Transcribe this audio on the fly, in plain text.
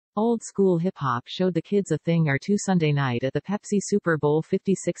Old school hip-hop showed the kids a thing or two Sunday night at the Pepsi Super Bowl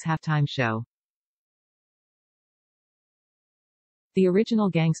 56 halftime show. The original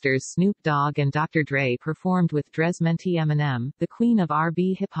gangsters Snoop Dogg and Dr. Dre performed with Dre's mentee Eminem, the Queen of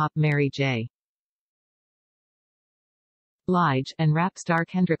R&B hip-hop Mary J. Blige, and rap star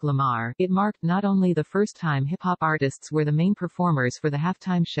Kendrick Lamar.It marked not only the first time hip-hop artists were the main performers for the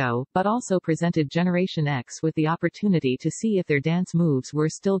halftime show, but also presented Generation X with the opportunity to see if their dance moves were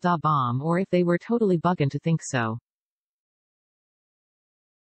still da bomb or if they were totally buggin to think so.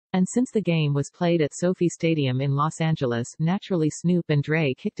 And since the game was played at SoFi Stadium in Los Angeles, naturally Snoop and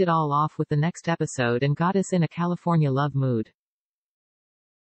Dre kicked it all off with the next episode and got us in a California love mood.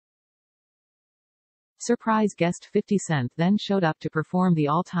 Surprise guest 50 Cent then showed up to perform the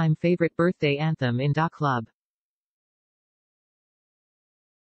all-time favorite birthday anthem in Da Club.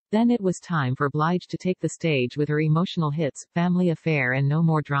 Then it was time for Blige to take the stage with her emotional hits, Family Affair and No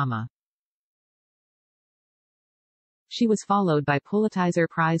More Drama. She was followed by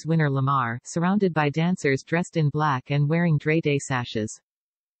Pulitizer-prize winner Lamar, surrounded by dancers dressed in black and wearing Dre Day sashes.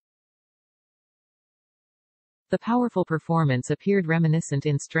 The powerful performance appeared reminiscent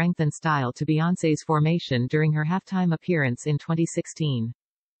in strength and style to Beyonce's Formation during her halftime appearance in 2016.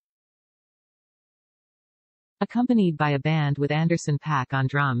 Accompanied by a band with Anderson Paak on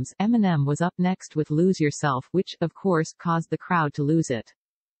drums, Eminem was up next with Lose Yourself, which, of course, caused the crowd to lose it.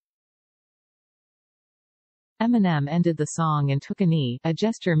 Eminem ended the song and took a knee, a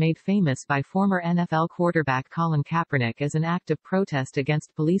gesture made famous by former NFL quarterback Colin Kaepernick as an act of protest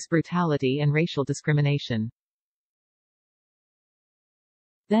against police brutality and racial discrimination.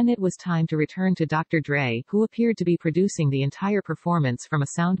 Then it was time to return to Dr. Dre, who appeared to be producing the entire performance from a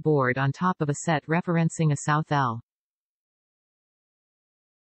soundboard on top of a set referencing a South L.A.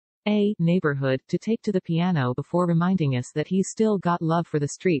 neighborhood, to take to the piano before reminding us that he's still got love for the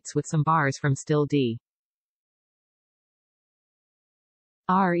streets with some bars from Still D.R.E.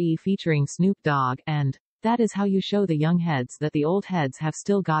 featuring Snoop Dogg, and "That is how you show the young heads that the old heads have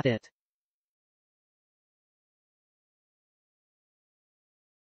still got it."